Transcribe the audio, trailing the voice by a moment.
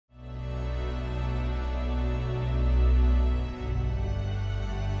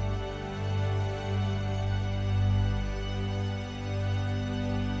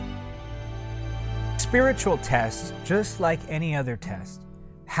spiritual test, just like any other test,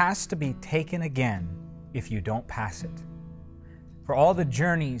 has to be taken again if you don't pass it. For all the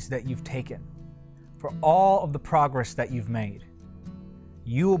journeys that you've taken, for all of the progress that you've made,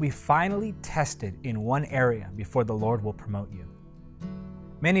 you will be finally tested in one area before the Lord will promote you.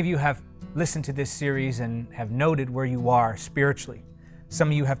 Many of you have listened to this series and have noted where you are spiritually. Some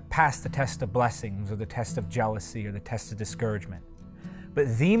of you have passed the test of blessings or the test of jealousy or the test of discouragement.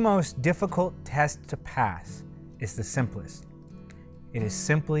 But the most difficult test to pass is the simplest. It is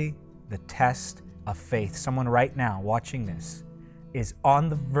simply the test of faith. Someone right now watching this is on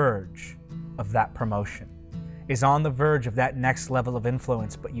the verge of that promotion, is on the verge of that next level of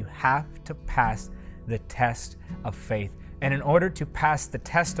influence, but you have to pass the test of faith. And in order to pass the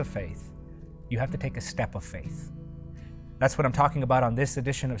test of faith, you have to take a step of faith. That's what I'm talking about on this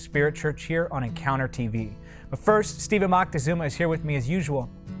edition of Spirit Church here on Encounter TV. But first, Stephen Moctezuma is here with me as usual.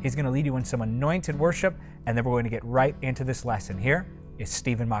 He's going to lead you in some anointed worship, and then we're going to get right into this lesson. Here is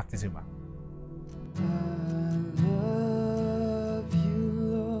Stephen Moctezuma. I love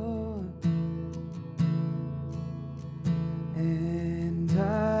you, Lord, and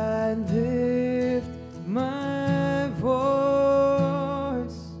I lift my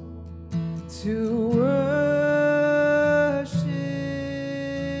voice to worship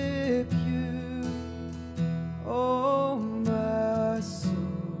you, oh my soul,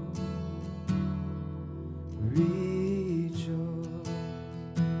 rejoice.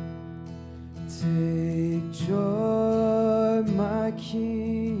 Take joy, my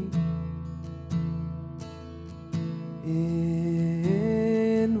King,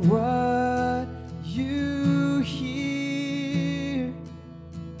 in what you hear,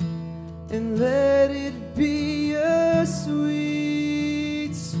 and let it be a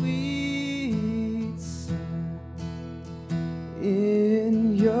sweet, sweet sound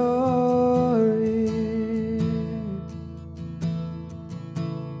in your ear.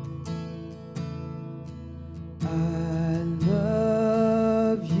 I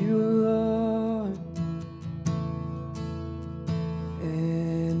love you, Lord,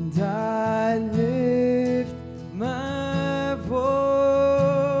 and I lift my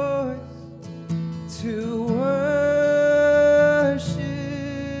voice to worship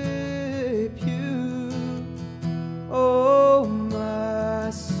you, oh my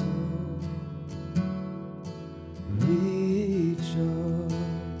soul, rejoice.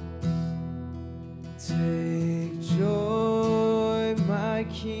 Take joy, my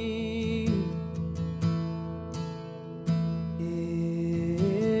King,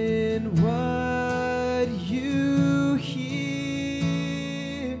 in what you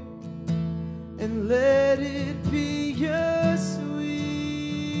hear, and let it be a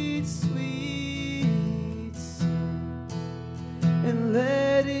sweet, sweet sound, and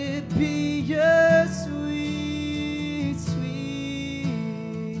let it be a sweet,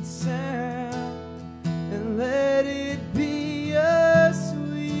 sweet sound, and let it be a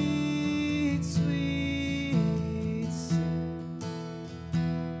sweet, sweet sound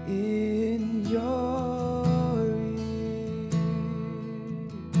in your ear.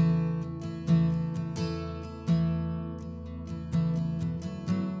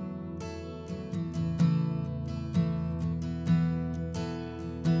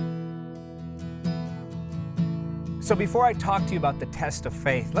 So before I talk to you about the test of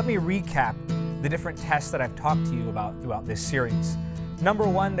faith, let me recap the different tests that I've talked to you about throughout this series. Number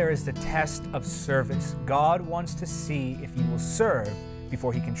one, there is the test of service. God wants to see if you will serve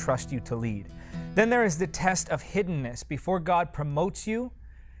before He can trust you to lead. Then there is the test of hiddenness. Before God promotes you,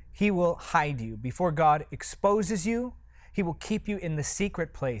 He will hide you. Before God exposes you, He will keep you in the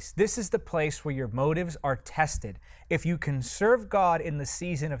secret place. This is the place where your motives are tested. If you can serve God in the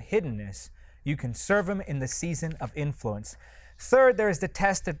season of hiddenness, you can serve Him in the season of influence. Third, there is the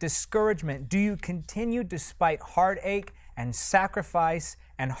test of discouragement. Do you continue despite heartache and sacrifice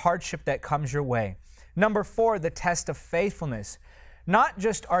and hardship that comes your way? Number four, the test of faithfulness. Not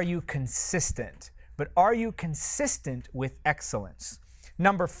just are you consistent, but are you consistent with excellence?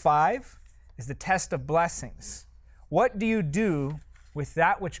 Number five is the test of blessings. What do you do with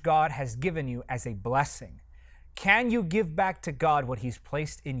that which God has given you as a blessing? Can you give back to God what He's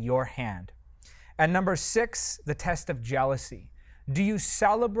placed in your hand? And number six, the test of jealousy. Do you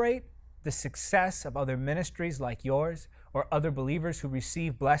celebrate the success of other ministries like yours or other believers who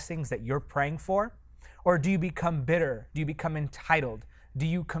receive blessings that you're praying for? Or do you become bitter? Do you become entitled? Do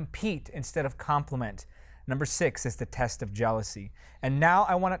you compete instead of compliment? Number six is the test of jealousy. And now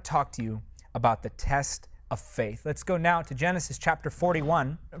I want to talk to you about the test of faith. Let's go now to Genesis chapter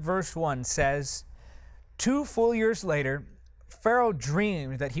 41. Verse 1 says, 2 full years later, Pharaoh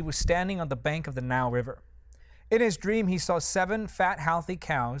dreamed that he was standing on the bank of the Nile River. In his dream, he saw 7 fat, healthy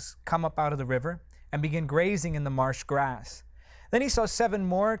cows come up out of the river and begin grazing in the marsh grass. Then he saw 7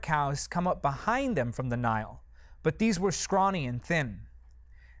 more cows come up behind them from the Nile, but these were scrawny and thin.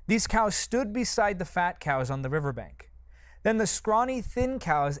 These cows stood beside the fat cows on the riverbank. Then the scrawny, thin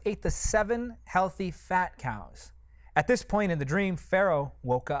cows ate the 7 healthy, fat cows. At this point in the dream, Pharaoh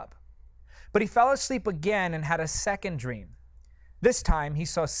woke up. But he fell asleep again and had a second dream. This time he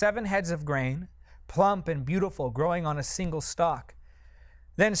saw 7 heads of grain, plump and beautiful, growing on a single stalk.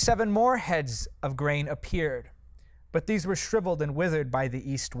 Then 7 more heads of grain appeared, but these were shriveled and withered by the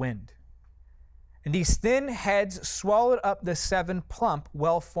east wind. And these thin heads swallowed up the 7 plump,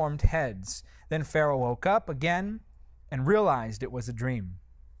 well-formed heads. Then Pharaoh woke up again and realized it was a dream.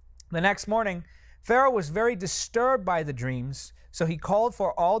 The next morning, Pharaoh was very disturbed by the dreams, so he called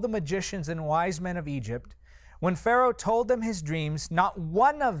for all the magicians and wise men of Egypt. When Pharaoh told them his dreams, not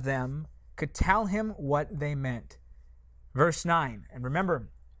one of them could tell him what they meant. Verse 9, and remember,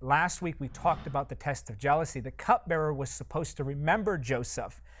 last week we talked about the test of jealousy. The cupbearer was supposed to remember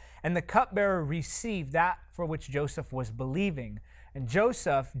Joseph, and the cupbearer received that for which Joseph was believing. And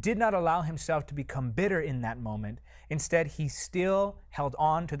Joseph did not allow himself to become bitter in that moment. Instead, he still held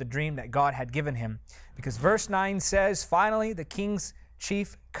on to the dream that God had given him. Because verse 9 says, finally, the king's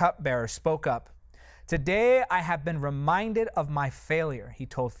chief cupbearer spoke up. Today I have been reminded of my failure, he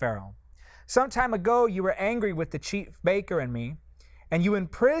told Pharaoh. Some time ago, you were angry with the chief baker and me, and you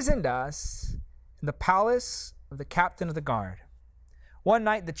imprisoned us in the palace of the captain of the guard. One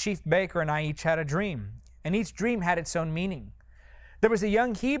night, the chief baker and I each had a dream, and each dream had its own meaning. There was a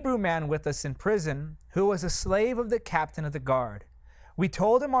young Hebrew man with us in prison who was a slave of the captain of the guard. We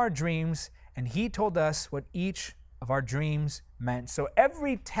told him our dreams, and he told us what each of our dreams meant. So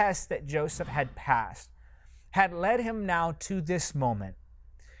every test that Joseph had passed had led him now to this moment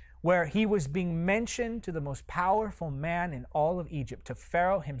where he was being mentioned to the most powerful man in all of Egypt, to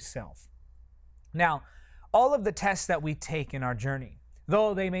Pharaoh himself. Now, all of the tests that we take in our journey,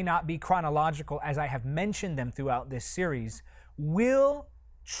 though they may not be chronological as I have mentioned them throughout this series, will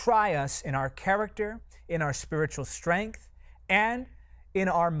try us in our character, in our spiritual strength, and in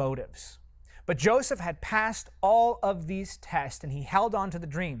our motives. But Joseph had passed all of these tests, and he held on to the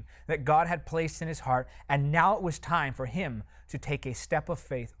dream that God had placed in his heart, and now it was time for him to take a step of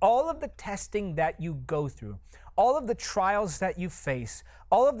faith. All of the testing that you go through, all of the trials that you face,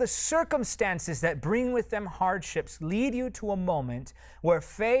 all of the circumstances that bring with them hardships lead you to a moment where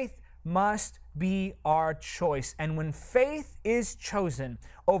faith must be our choice. And when faith is chosen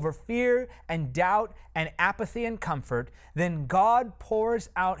over fear and doubt and apathy and comfort, then God pours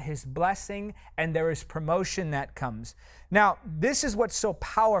out his blessing and there is promotion that comes. Now, this is what's so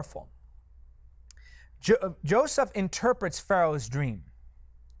powerful. Joseph interprets Pharaoh's dream.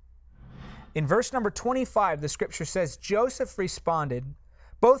 In verse number 25, the scripture says, Joseph responded,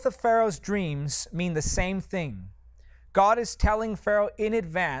 both of Pharaoh's dreams mean the same thing. God is telling Pharaoh in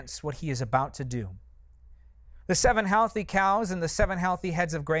advance what he is about to do. The 7 healthy cows and the 7 healthy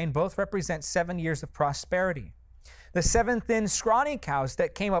heads of grain both represent 7 years of prosperity. The 7 thin, scrawny cows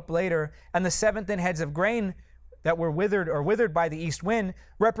that came up later and the 7 thin heads of grain that were withered by the east wind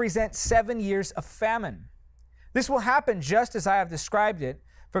represent 7 years of famine. This will happen just as I have described it,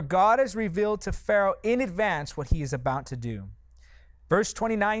 for God has revealed to Pharaoh in advance what he is about to do. Verse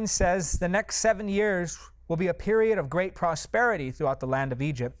 29 says, the next 7 years will be a period of great prosperity throughout the land of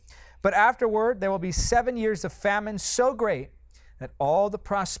Egypt. But afterward, there will be 7 years of famine so great that all the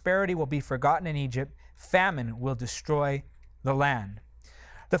prosperity will be forgotten in Egypt. Famine will destroy the land.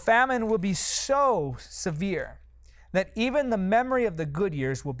 The famine will be so severe that even the memory of the good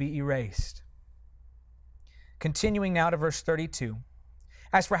years will be erased. Continuing now to verse 32.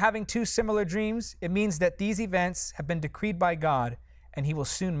 As for having 2 similar dreams, it means that these events have been decreed by God, and he will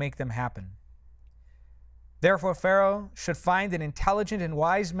soon make them happen. Therefore, Pharaoh should find an intelligent and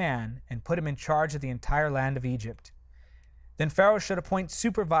wise man and put him in charge of the entire land of Egypt. Then Pharaoh should appoint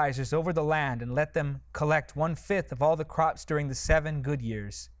supervisors over the land and let them collect 1/5 of all the crops during the 7 good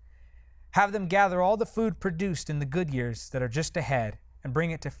years. Have them gather all the food produced in the good years that are just ahead and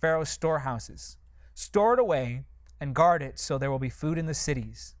bring it to Pharaoh's storehouses. Store it away and guard it so there will be food in the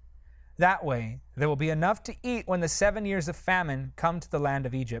cities. That way, there will be enough to eat when the 7 years of famine come to the land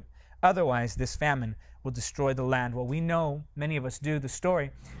of Egypt. Otherwise, this famine will destroy the land. Well, we know, many of us do, the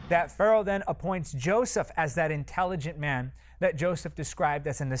story, that Pharaoh then appoints Joseph as that intelligent man that Joseph described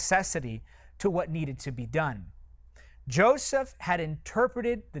as a necessity to what needed to be done. Joseph had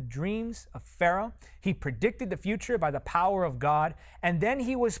interpreted the dreams of Pharaoh. He predicted the future by the power of God, and then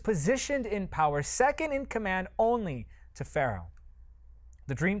he was positioned in power, second in command only to Pharaoh.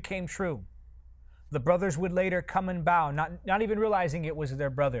 The dream came true. The brothers would later come and bow, not even realizing it was their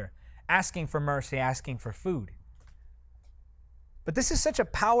brother, asking for mercy, asking for food. But this is such a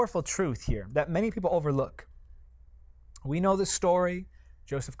powerful truth here that many people overlook. We know the story.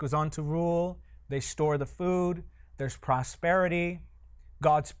 Joseph goes on to rule. They store the food. There's prosperity.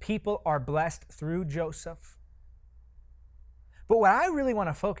 God's people are blessed through Joseph. But what I really want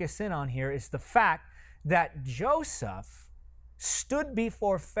to focus in on here is the fact that Joseph stood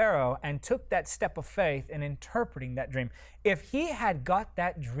before Pharaoh and took that step of faith in interpreting that dream. If he had got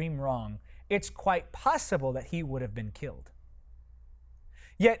that dream wrong, it's quite possible that he would have been killed.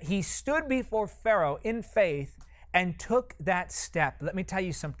 Yet he stood before Pharaoh in faith and took that step. Let me tell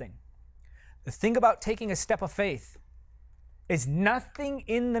you something. The thing about taking a step of faith is nothing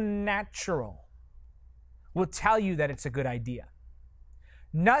in the natural will tell you that it's a good idea.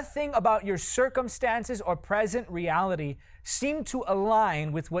 Nothing about your circumstances or present reality seem to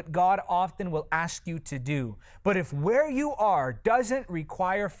align with what God often will ask you to do. But if where you are doesn't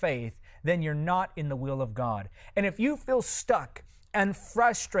require faith, then you're not in the will of God. And if you feel stuck and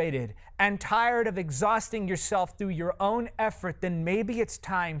frustrated and tired of exhausting yourself through your own effort, then maybe it's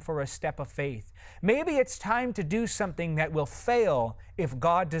time for a step of faith. Maybe it's time to do something that will fail if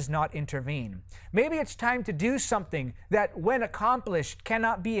God does not intervene. Maybe it's time to do something that, when accomplished,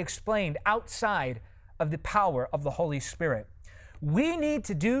 cannot be explained outside of the power of the Holy Spirit. We need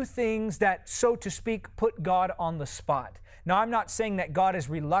to do things that, so to speak, put God on the spot. Now, I'm not saying that God is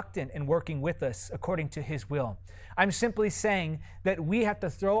reluctant in working with us according to His will. I'm simply saying that we have to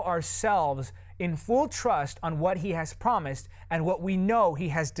throw ourselves in full trust on what He has promised and what we know He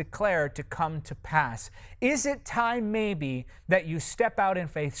has declared to come to pass. Is it time maybe that you step out in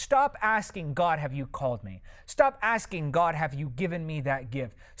faith? Stop asking, God, have you called me? Stop asking, God, have you given me that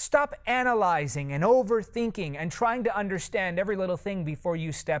gift? Stop analyzing and overthinking and trying to understand every little thing before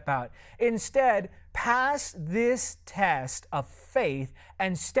you step out. Instead, pass this test of faith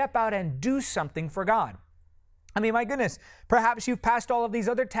and step out and do something for God. I mean, my goodness, perhaps you've passed all of these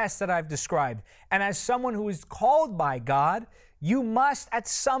other tests that I've described. And as someone who is called by God, you must at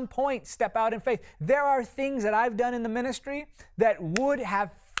some point step out in faith. There are things that I've done in the ministry that would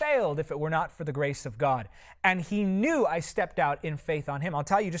have failed if it were not for the grace of God. And He knew I stepped out in faith on Him. I'll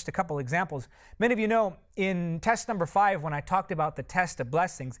tell you just a couple examples. Many of you know in test number 5, when I talked about the test of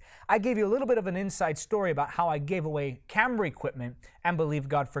blessings, I gave you a little bit of an inside story about how I gave away camera equipment and believed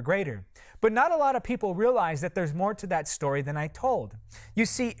God for greater. But not a lot of people realize that there's more to that story than I told. You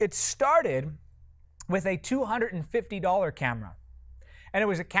see, it started with a $250 camera. And it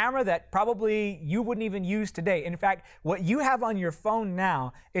was a camera that probably you wouldn't even use today. In fact, what you have on your phone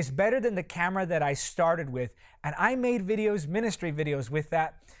now is better than the camera that I started with. And I made videos, ministry videos with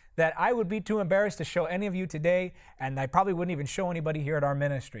that I would be too embarrassed to show any of you today, and I probably wouldn't even show anybody here at our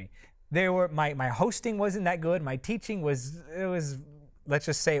ministry. My hosting wasn't that good. My teaching was, let's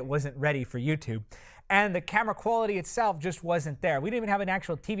just say it wasn't ready for YouTube. And the camera quality itself just wasn't there. We didn't even have an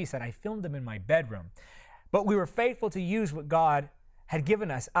actual TV set. I filmed them in my bedroom. But we were faithful to use what God had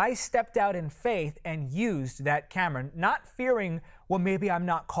given us. I stepped out in faith and used that camera, not fearing, well, maybe I'm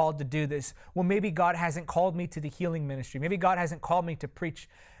not called to do this. Well, maybe God hasn't called me to the healing ministry. Maybe God hasn't called me to preach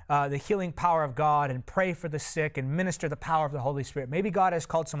the healing power of God and pray for the sick and minister the power of the Holy Spirit. Maybe God has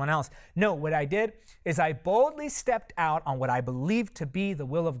called someone else. No, what I did is I boldly stepped out on what I believed to be the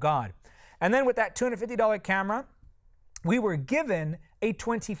will of God. And then with that $250 camera, we were given a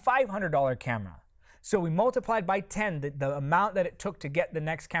 $2,500 camera. So we multiplied by 10 the amount that it took to get the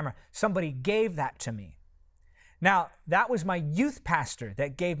next camera. Somebody gave that to me. Now, that was my youth pastor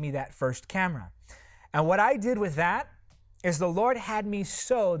that gave me that first camera. And what I did with that is the Lord had me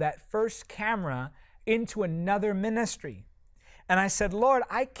sow that first camera into another ministry. And I said, Lord,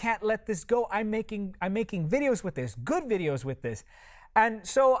 I can't let this go. I'm making videos with this, good videos with this. And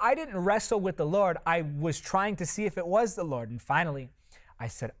so I didn't wrestle with the Lord. I was trying to see if it was the Lord. And finally, I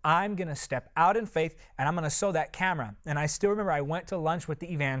said, I'm going to step out in faith and I'm going to sow that camera. And I still remember I went to lunch with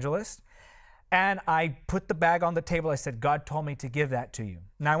the evangelist and I put the bag on the table. I said, God told me to give that to you.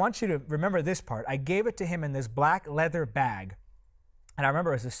 Now I want you to remember this part. I gave it to him in this black leather bag. And I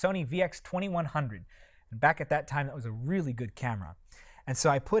remember it was a Sony VX2100. And back at that time, that was a really good camera. And so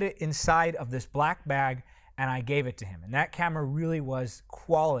I put it inside of this black bag and I gave it to him. And that camera really was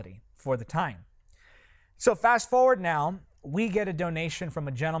quality for the time. So fast forward now, we get a donation from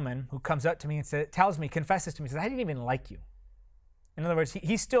a gentleman who comes up to me and tells me, confesses to me, says, I didn't even like you. In other words,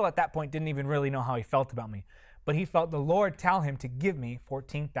 he still at that point didn't even really know how he felt about me. But he felt the Lord tell him to give me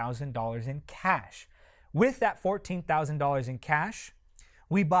 $14,000 in cash. With that $14,000 in cash,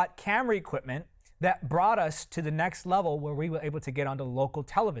 we bought camera equipment that brought us to the next level where we were able to get onto local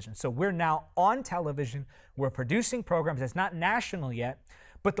television. So we're now on television. We're producing programs. It's not national yet,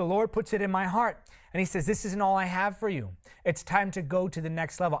 but the Lord puts it in my heart. And He says, this isn't all I have for you. It's time to go to the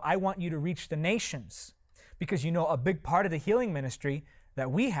next level. I want you to reach the nations. Because you know, a big part of the healing ministry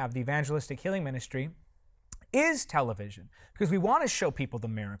that we have, the evangelistic healing ministry, is television. Because we want to show people the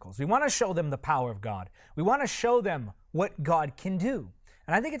miracles. We want to show them the power of God. We want to show them what God can do.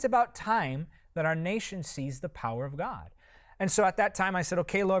 And I think it's about time that our nation sees the power of God. And so at that time I said,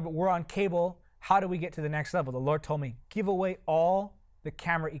 okay, Lord, but we're on cable. How do we get to the next level? The Lord told me, give away all the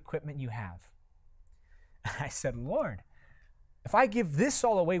camera equipment you have. I said, Lord, if I give this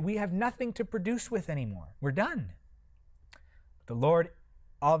all away, we have nothing to produce with anymore. We're done. The Lord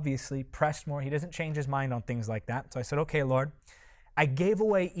obviously pressed more. He doesn't change His mind on things like that. So I said, okay, Lord, I gave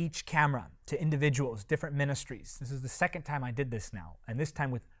away each camera to individuals, different ministries. This is the second time I did this now, and this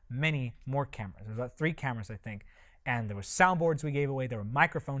time with many more cameras. There was about 3 cameras, I think. And there were soundboards we gave away. There were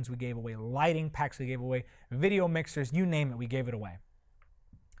microphones we gave away, lighting packs we gave away, video mixers, you name it, we gave it away.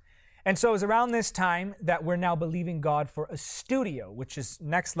 And so it was around this time that we're now believing God for a studio, which is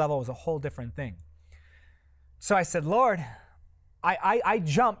next level, was a whole different thing. So I said, Lord, I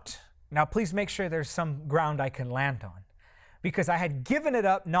jumped. Now please make sure there's some ground I can land on, because I had given it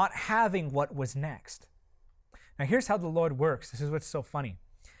up not having what was next. Now here's how the Lord works. This is what's so funny.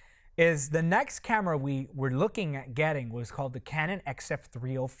 Is the next camera we were looking at getting was called the Canon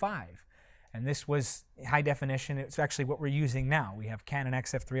XF305. And this was high definition. It's actually what we're using now. We have Canon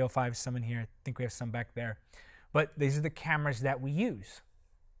XF305, some in here. I think we have some back there. But these are the cameras that we use.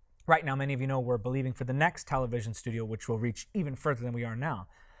 Right now, many of you know we're believing for the next television studio, which will reach even further than we are now.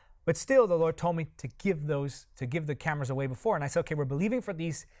 But still, the Lord told me to give the cameras away before. And I said, okay, we're believing for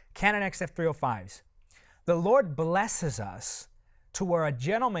these Canon XF305s. The Lord blesses us to where a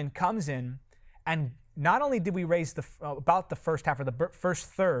gentleman comes in, and not only did we raise about the first half, or the first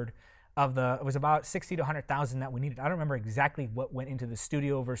third of it was about 60 to 100,000 that we needed. I don't remember exactly what went into the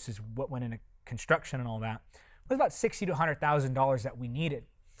studio versus what went into construction and all that. It was about 60 to 100,000 dollars that we needed.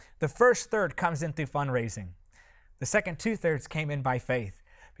 The first third comes in through fundraising. The second 2/3 came in by faith,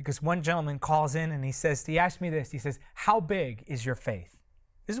 because one gentleman calls in and he asked me this. He says, how big is your faith?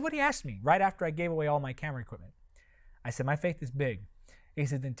 This is what he asked me right after I gave away all my camera equipment. I said, my faith is big. He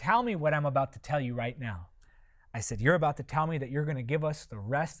said, then tell me what I'm about to tell you right now. I said, you're about to tell me that you're going to give us the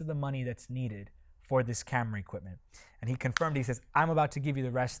rest of the money that's needed for this camera equipment. And he confirmed, he says, I'm about to give you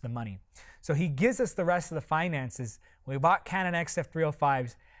the rest of the money. So he gives us the rest of the finances. We bought Canon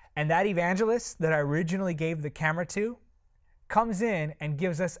XF305s, and that evangelist that I originally gave the camera to comes in and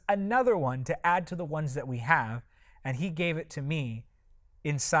gives us another one to add to the ones that we have, and he gave it to me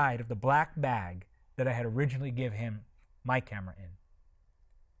inside of the black bag that I had originally given him my camera in.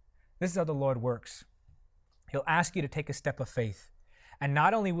 This is how the Lord works. He'll ask you to take a step of faith. And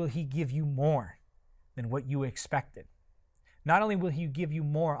not only will He give you more than what you expected, not only will He give you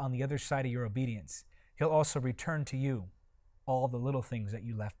more on the other side of your obedience, He'll also return to you all the little things that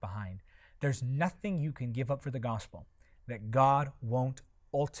you left behind. There's nothing you can give up for the gospel that God won't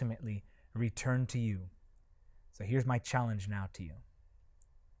ultimately return to you. So here's my challenge now to you.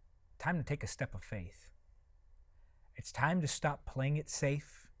 Time to take a step of faith. It's time to stop playing it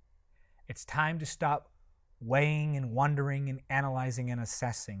safe. It's time to stop weighing and wondering and analyzing and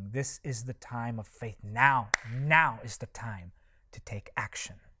assessing. This is the time of faith. Now is the time to take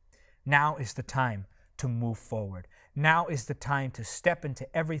action. Now is the time to move forward. Now is the time to step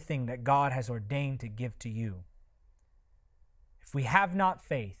into everything that God has ordained to give to you. If we have not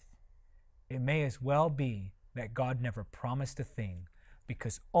faith, it may as well be that God never promised a thing,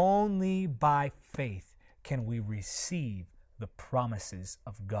 because only by faith can we receive the promises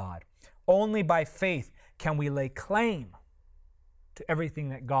of God. Only by faith can we lay claim to everything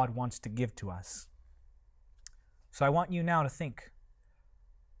that God wants to give to us. So I want you now to think,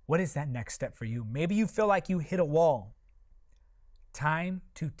 what is that next step for you? Maybe you feel like you hit a wall. Time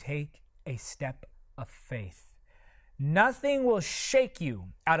to take a step of faith. Nothing will shake you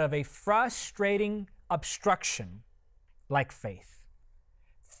out of a frustrating obstruction like faith.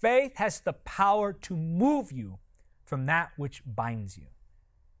 Faith has the power to move you from that which binds you.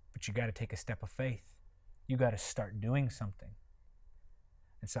 But you got to take a step of faith. You got to start doing something.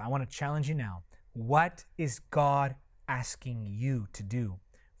 And so I want to challenge you now. What is God asking you to do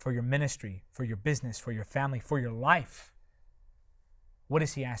for your ministry, for your business, for your family, for your life? What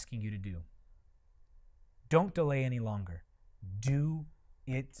is He asking you to do? Don't delay any longer. Do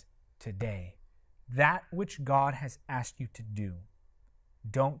it today. That which God has asked you to do,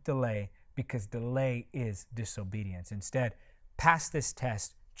 don't delay, because delay is disobedience. Instead, pass this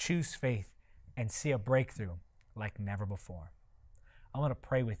test, choose faith, and see a breakthrough like never before. I want to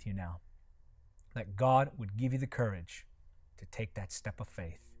pray with you now that God would give you the courage to take that step of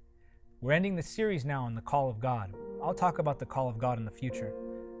faith. We're ending the series now on the call of God. I'll talk about the call of God in the future.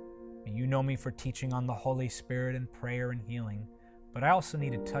 You know me for teaching on the Holy Spirit and prayer and healing, but I also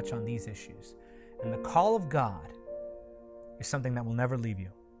need to touch on these issues. And the call of God is something that will never leave you.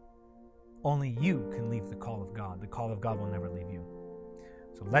 Only you can leave the call of God. The call of God will never leave you.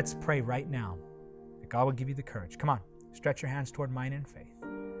 So let's pray right now that God will give you the courage. Come on, stretch your hands toward mine in faith.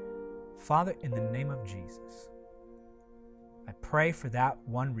 Father, in the name of Jesus, I pray for that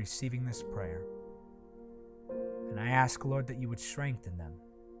one receiving this prayer. And I ask, Lord, that you would strengthen them,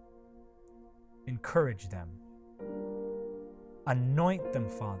 encourage them, anoint them,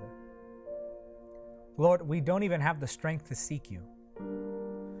 Father. Lord, we don't even have the strength to seek you.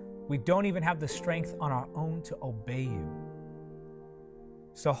 We don't even have the strength on our own to obey you.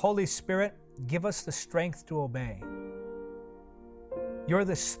 So, Holy Spirit, give us the strength to obey. You're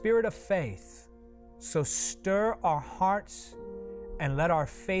the Spirit of faith, so stir our hearts and let our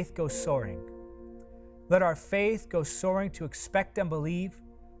faith go soaring. Let our faith go soaring to expect and believe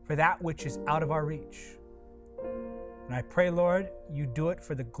for that which is out of our reach. And I pray, Lord, you do it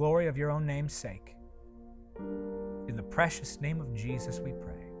for the glory of your own name's sake. In the precious name of Jesus we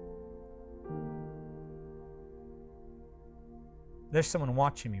pray. There's someone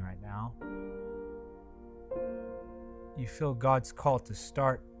watching me right now. You feel God's call to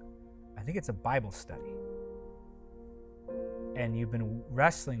start, I think it's a Bible study. And you've been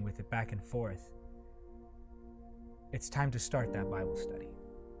wrestling with it back and forth. It's time to start that Bible study.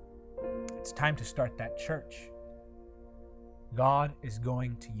 It's time to start that church. God is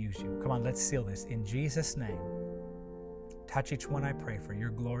going to use you. Come on, let's seal this. In Jesus' name, touch each one, I pray, for your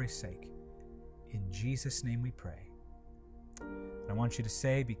glory's sake. In Jesus' name we pray. And I want you to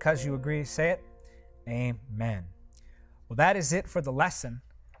say, because you agree, say it, amen. Well, that is it for the lesson.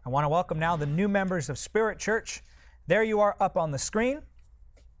 I want to welcome now the new members of Spirit Church. There you are up on the screen.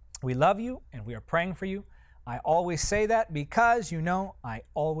 We love you and we are praying for you. I always say that because you know I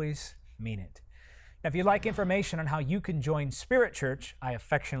always mean it. Now, if you'd like information on how you can join Spirit Church, I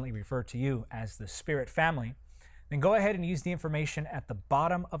affectionately refer to you as the Spirit family, then go ahead and use the information at the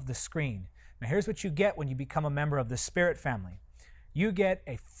bottom of the screen. Now, here's what you get when you become a member of the Spirit family. You get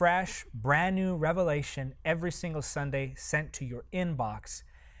a fresh, brand new revelation every single Sunday sent to your inbox,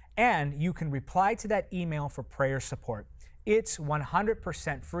 and you can reply to that email for prayer support. It's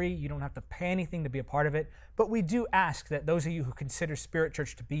 100% free. You don't have to pay anything to be a part of it, but we do ask that those of you who consider Spirit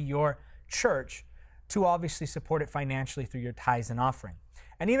Church to be your church to obviously support it financially through your tithes and offering.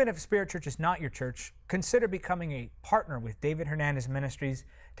 And even if Spirit Church is not your church, consider becoming a partner with Diga Hernandez Ministries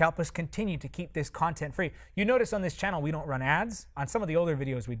to help us continue to keep this content free. You notice on this channel we don't run ads. On some of the older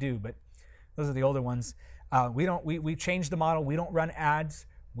videos we do, but those are the older ones. We changed the model. We don't run ads.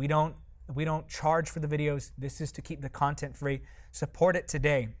 We don't charge for the videos. This is to keep the content free. Support it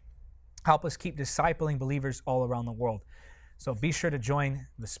today. Help us keep discipling believers all around the world. So be sure to join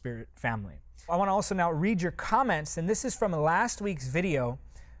the Spirit family. I want to also now read your comments, and this is from last week's video,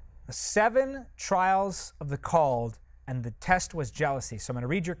 7 trials of the called, and the test was jealousy. So I'm going to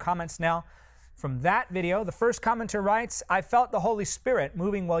read your comments now from that video. The first commenter writes, I felt the Holy Spirit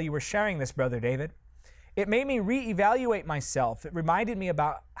moving while you were sharing this, Brother David. It made me reevaluate myself. It reminded me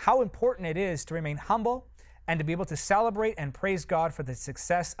about how important it is to remain humble and to be able to celebrate and praise God for the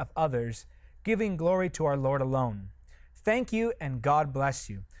success of others, giving glory to our Lord alone. Thank you, and God bless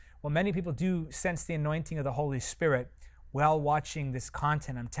you. Well, many people do sense the anointing of the Holy Spirit while watching this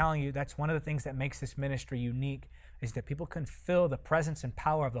content. I'm telling you, that's one of the things that makes this ministry unique, is that people can feel the presence and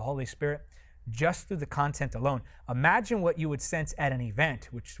power of the Holy Spirit just through the content alone. Imagine what you would sense at an event,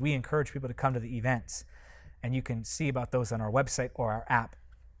 which we encourage people to come to the events. And you can see about those on our website or our app.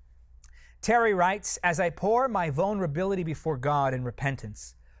 Terry writes, as I pour my vulnerability before God in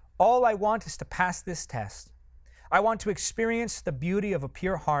repentance, all I want is to pass this test. I want to experience the beauty of a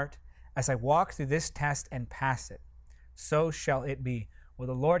pure heart as I walk through this test and pass it. So shall it be. Well,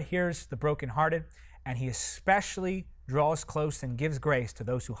 the Lord hears the brokenhearted, and He especially draws close and gives grace to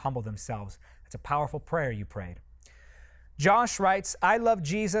those who humble themselves. That's a powerful prayer you prayed. Josh writes, I love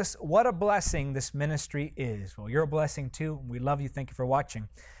Jesus. What a blessing this ministry is. Well, you're a blessing too. We love you. Thank you for watching.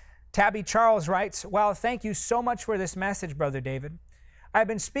 Tabby Charles writes, well, thank you so much for this message, Brother David. I've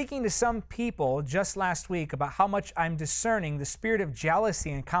been speaking to some people just last week about how much I'm discerning the spirit of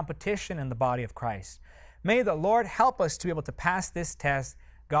jealousy and competition in the body of Christ. May the Lord help us to be able to pass this test.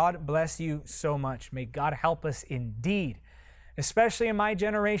 God bless you so much. May God help us indeed. Especially in my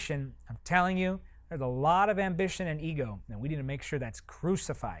generation, I'm telling you, there's a lot of ambition and ego, and we need to make sure that's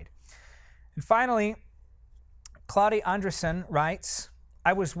crucified. And finally, Claudia Anderson writes,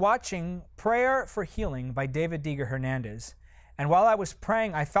 I was watching Prayer for Healing by Diga Hernandez, and while I was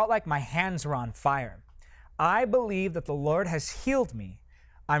praying, I felt like my hands were on fire. I believe that the Lord has healed me.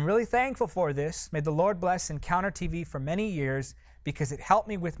 I'm really thankful for this. May the Lord bless Encounter TV for many years because it helped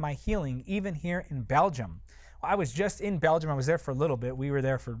me with my healing, even here in Belgium. I was just in Belgium. I was there for a little bit. We were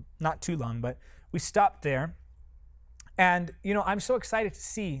there for not too long, but we stopped there. And, you know, I'm so excited to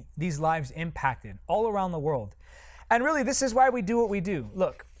see these lives impacted all around the world. And really, this is why we do what we do.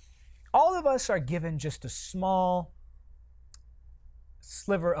 Look, all of us are given just a small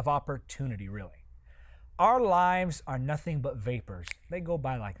sliver of opportunity, really. Our lives are nothing but vapors. They go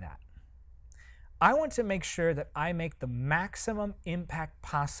by like that. I want to make sure that I make the maximum impact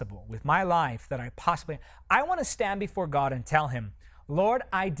possible with my life that I want to stand before God and tell Him, Lord,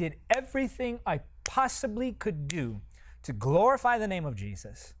 I did everything I possibly could do to glorify the name of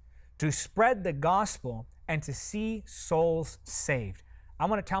Jesus, to spread the gospel, and to see souls saved. I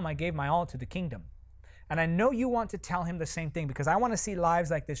want to tell Him I gave my all to the kingdom. And I know you want to tell Him the same thing because I want to see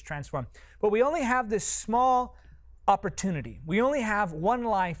lives like this transformed. But we only have this small opportunity. We only have one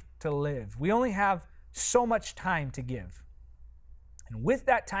life to live. We only have so much time to give. And with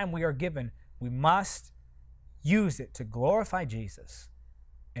that time we are given, we must use it to glorify Jesus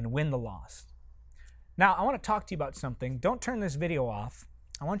and win the lost. Now, I want to talk to you about something. Don't turn this video off.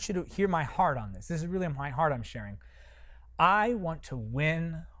 I want you to hear my heart on this. This is really my heart I'm sharing. I want to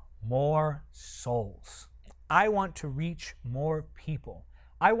win more souls. I want to reach more people.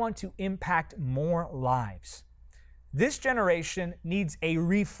 I want to impact more lives. This generation needs a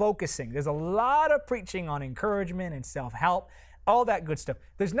refocusing. There's a lot of preaching on encouragement and self-help, all that good stuff.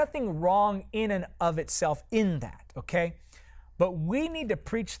 There's nothing wrong in and of itself in that, okay? But we need to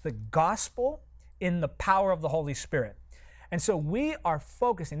preach the gospel in the power of the Holy Spirit. And so we are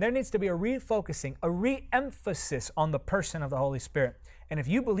focusing. There needs to be a refocusing, a re-emphasis on the person of the Holy Spirit. And if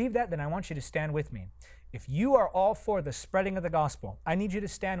you believe that, then I want you to stand with me. If you are all for the spreading of the gospel, I need you to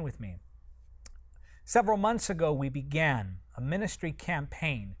stand with me. Several months ago, we began a ministry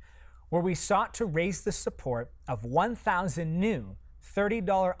campaign where we sought to raise the support of 1,000 new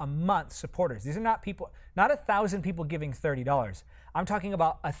 $30 a month supporters. These are not people, not 1,000 people giving $30. I'm talking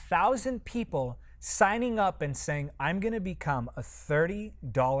about 1,000 people signing up and saying, I'm going to become a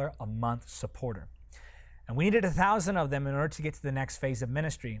 $30 a month supporter. And we needed 1,000 of them in order to get to the next phase of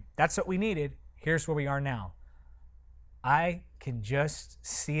ministry. That's what we needed. Here's where we are now. I can just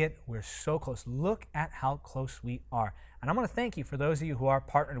see it. We're so close. Look at how close we are. And I want to thank you for those of you who are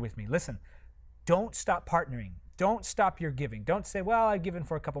partnered with me. Listen, don't stop partnering. Don't stop your giving. Don't say, well, I've given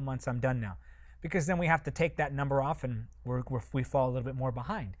for a couple months, I'm done now. Because then we have to take that number off and we fall a little bit more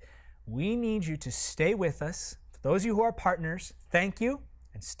behind. We need you to stay with us. For those of you who are partners, thank you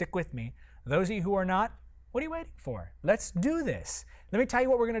and stick with me. Those of you who are not, what are you waiting for? Let's do this. Let me tell you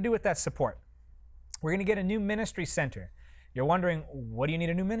what we're going to do with that support. We're going to get a new ministry center. You're wondering, what do you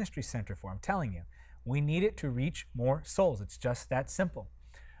need a new ministry center for? I'm telling you, we need it to reach more souls. It's just that simple.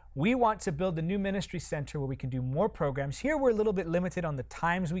 We want to build a new ministry center where we can do more programs. Here we're a little bit limited on the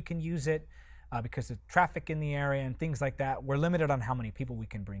times we can use it because of traffic in the area and things like that. We're limited on how many people we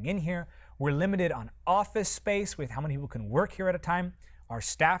can bring in here. We're limited on office space with how many people can work here at a time. Our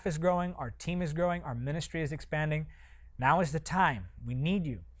staff is growing, our team is growing, our ministry is expanding. Now is the time. We need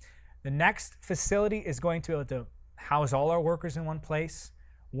you. The next facility is going to be able to house all our workers in one place,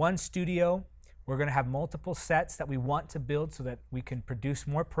 one studio. We're going to have multiple sets that we want to build so that we can produce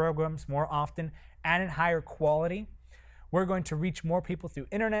more programs more often and in higher quality. We're going to reach more people through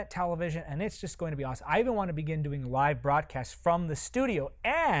internet, television, and it's just going to be awesome. I even want to begin doing live broadcasts from the studio,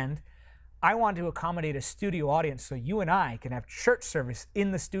 and I want to accommodate a studio audience so you and I can have church service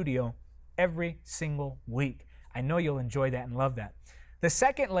in the studio every single week. I know you'll enjoy that and love that. The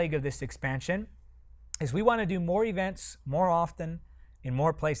second leg of this expansion is we want to do more events more often in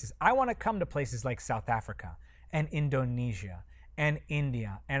more places. I want to come to places like South Africa and Indonesia and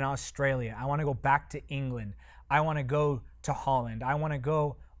India and Australia. I want to go back to England. I want to go to Holland. I want to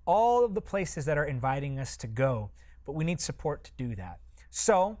go all of the places that are inviting us to go, but we need support to do that.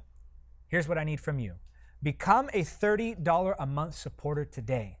 So here's what I need from you. Become a $30 a month supporter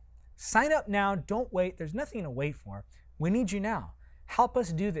today. Sign up now. Don't wait. There's nothing to wait for. We need you now. Help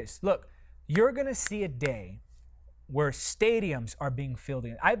us do this. Look, you're going to see a day where stadiums are being filled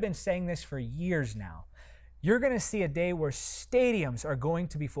in. I've been saying this for years now. You're going to see a day where stadiums are going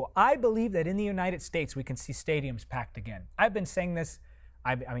to be full. I believe that in the United States, we can see stadiums packed again. I've been saying this,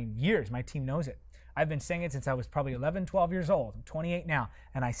 years. My team knows it. I've been saying it since I was probably 11, 12 years old. I'm 28 now,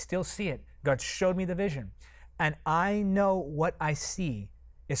 and I still see it. God showed me the vision. And I know what I see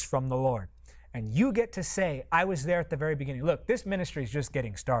is from the Lord. And you get to say, I was there at the very beginning. Look, this ministry is just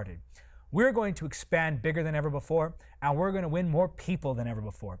getting started. We're going to expand bigger than ever before, and we're going to win more people than ever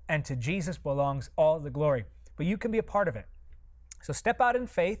before. And to Jesus belongs all the glory. But you can be a part of it. So step out in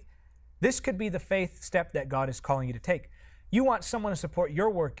faith. This could be the faith step that God is calling you to take. You want someone to support your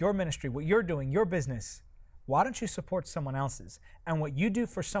work, your ministry, what you're doing, your business. Why don't you support someone else's? And what you do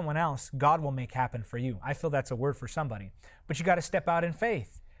for someone else, God will make happen for you. I feel that's a word for somebody. But you got to step out in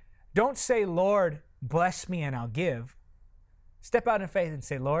faith. Don't say, Lord, bless me and I'll give. Step out in faith and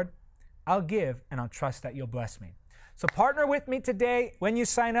say, Lord, I'll give and I'll trust that you'll bless me. So partner with me today. When you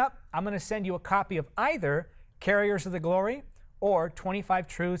sign up, I'm going to send you a copy of either Carriers of the Glory or 25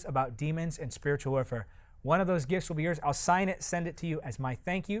 Truths About Demons and Spiritual Warfare. One of those gifts will be yours. I'll sign it, send it to you as my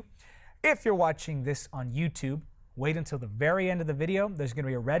thank you. If you're watching this on YouTube, wait until the very end of the video. There's going to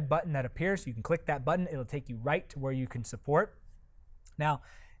be a red button that appears. You can click that button. It'll take you right to where you can support. Now,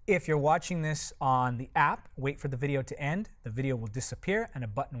 if you're watching this on the app, wait for the video to end. The video will disappear and a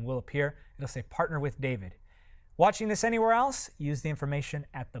button will appear. It'll say Partner with David. Watching this anywhere else, use the information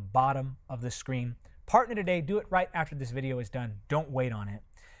at the bottom of the screen. Partner today. Do it right after this video is done. Don't wait on it.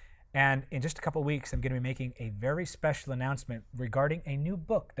 And in just a couple weeks, I'm going to be making a very special announcement regarding a new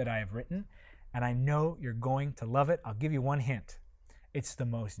book that I have written, and I know you're going to love it. I'll give you one hint. It's the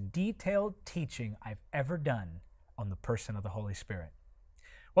most detailed teaching I've ever done on the person of the Holy Spirit.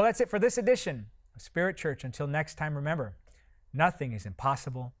 Well, that's it for this edition of Spirit Church. Until next time, remember, nothing is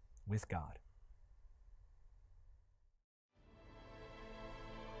impossible with God.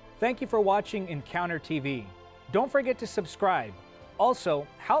 Thank you for watching Encounter TV. Don't forget to subscribe. Also,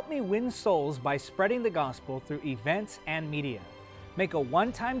 help me win souls by spreading the gospel through events and media. Make a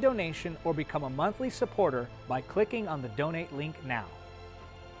one-time donation or become a monthly supporter by clicking on the donate link now.